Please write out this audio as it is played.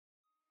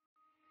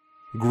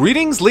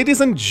Greetings ladies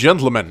and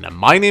gentlemen,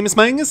 my name is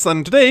Mangus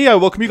and today I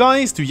welcome you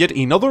guys to yet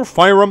another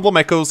Fire Emblem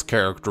Echoes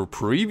character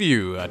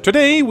preview.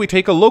 Today we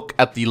take a look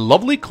at the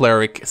lovely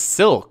cleric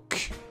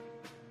Silque.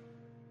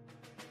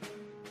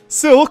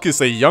 Silque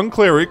is a young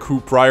cleric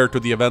who, prior to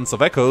the events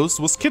of Echoes,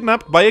 was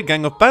kidnapped by a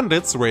gang of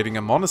bandits raiding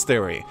a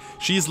monastery.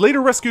 She is later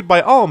rescued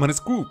by Alm and his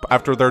group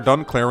after they're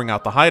done clearing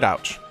out the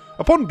hideout.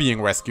 Upon being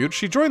rescued,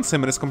 she joins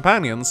him and his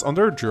companions on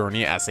their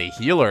journey as a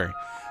healer.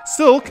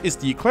 Silque is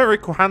the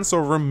cleric who hands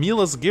over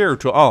Mila's gear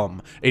to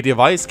Alm, a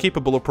device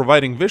capable of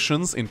providing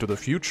visions into the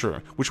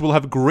future, which will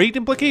have great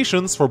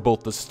implications for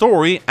both the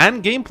story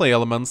and gameplay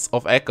elements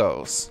of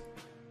Echoes.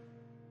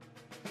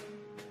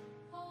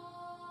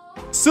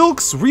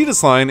 Silque's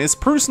redesign is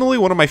personally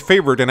one of my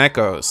favorite in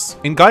Echoes.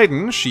 In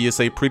Gaiden, she is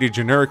a pretty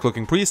generic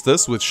looking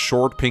priestess with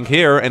short pink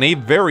hair and a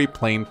very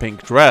plain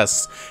pink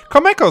dress.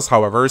 Come Echoes,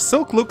 however,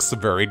 Silque looks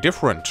very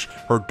different.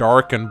 Her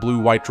dark and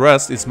blue-white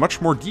dress is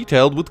much more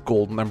detailed with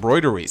golden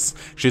embroideries.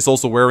 She's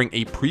also wearing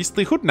a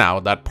priestly hood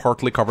now that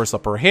partly covers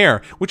up her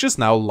hair, which is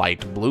now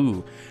light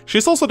blue.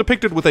 She's also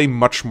depicted with a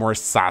much more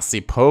sassy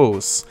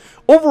pose.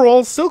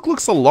 Overall, Silque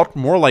looks a lot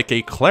more like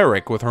a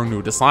cleric with her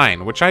new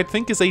design, which I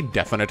think is a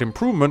definite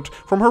improvement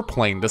from her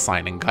plain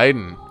design in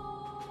Gaiden.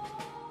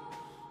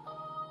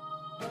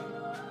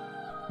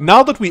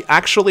 Now that we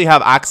actually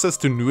have access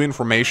to new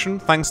information,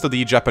 thanks to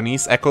the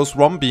Japanese Echoes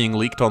ROM being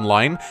leaked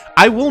online,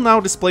 I will now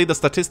display the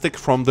statistic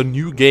from the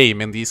new game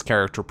in these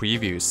character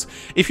previews.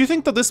 If you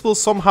think that this will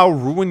somehow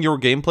ruin your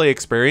gameplay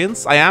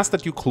experience, I ask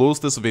that you close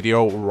this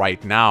video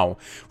right now.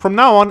 From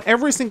now on,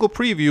 every single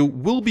preview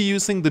will be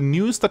using the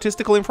new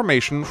statistical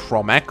information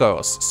from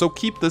Echoes, so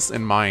keep this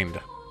in mind.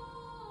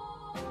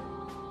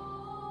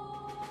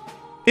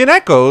 In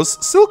Echoes,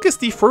 Silque is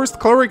the first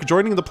cleric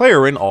joining the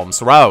player in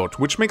Alm's route,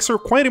 which makes her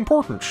quite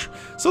important.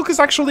 Silque is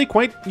actually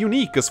quite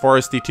unique as far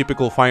as the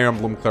typical Fire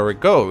Emblem cleric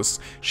goes.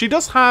 She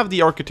does have the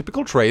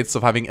archetypical traits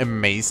of having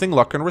amazing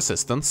luck and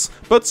resistance,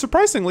 but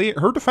surprisingly,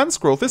 her defense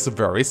growth is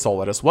very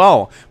solid as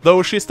well,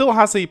 though she still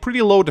has a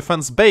pretty low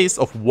defense base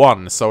of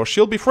 1, so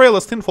she'll be frail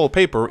as tinfoil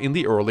paper in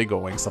the early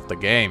goings of the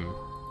game.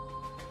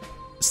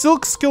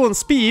 Silque's skill and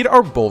speed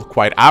are both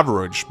quite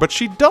average, but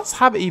she does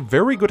have a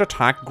very good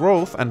attack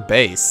growth and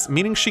base,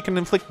 meaning she can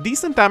inflict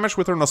decent damage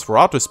with her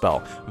Nosferatu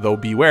spell, though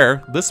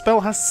beware, this spell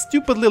has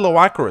stupidly low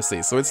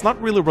accuracy, so it's not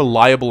really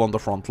reliable on the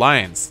front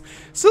lines.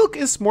 Silque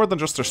is more than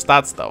just her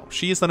stats though,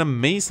 she is an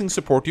amazing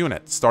support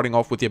unit, starting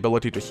off with the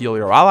ability to heal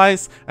your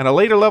allies, and at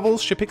later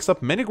levels she picks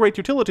up many great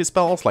utility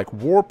spells like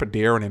Warp,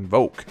 Dare, and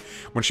Invoke.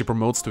 When she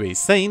promotes to a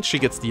Saint, she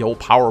gets the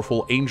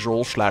all-powerful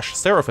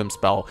Angel/Seraphim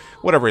spell,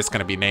 whatever it's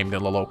gonna be named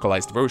in the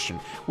localized version,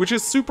 which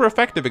is super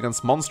effective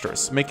against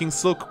monsters, making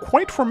Silque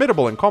quite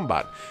formidable in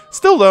combat.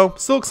 Still though,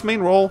 Silque's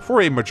main role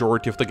for a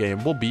majority of the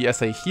game will be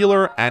as a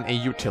healer and a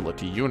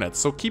utility unit,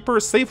 so keep her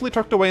safely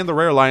tucked away in the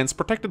rear lines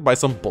protected by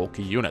some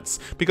bulky units,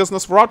 because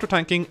Nosferatu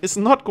tanking is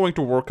not going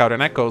to work out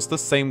in Echoes the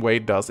same way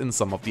it does in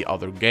some of the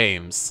other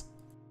games.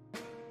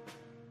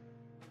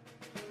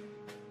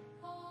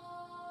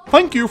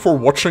 Thank you for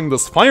watching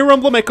this Fire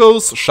Emblem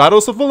Echoes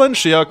Shadows of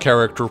Valentia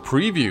character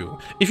preview.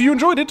 If you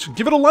enjoyed it,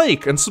 give it a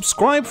like and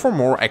subscribe for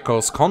more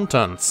Echoes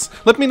contents.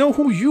 Let me know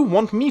who you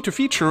want me to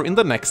feature in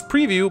the next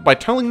preview by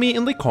telling me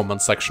in the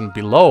comment section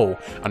below.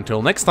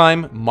 Until next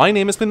time, my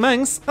name has been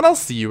Mangs, and I'll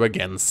see you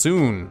again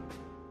soon.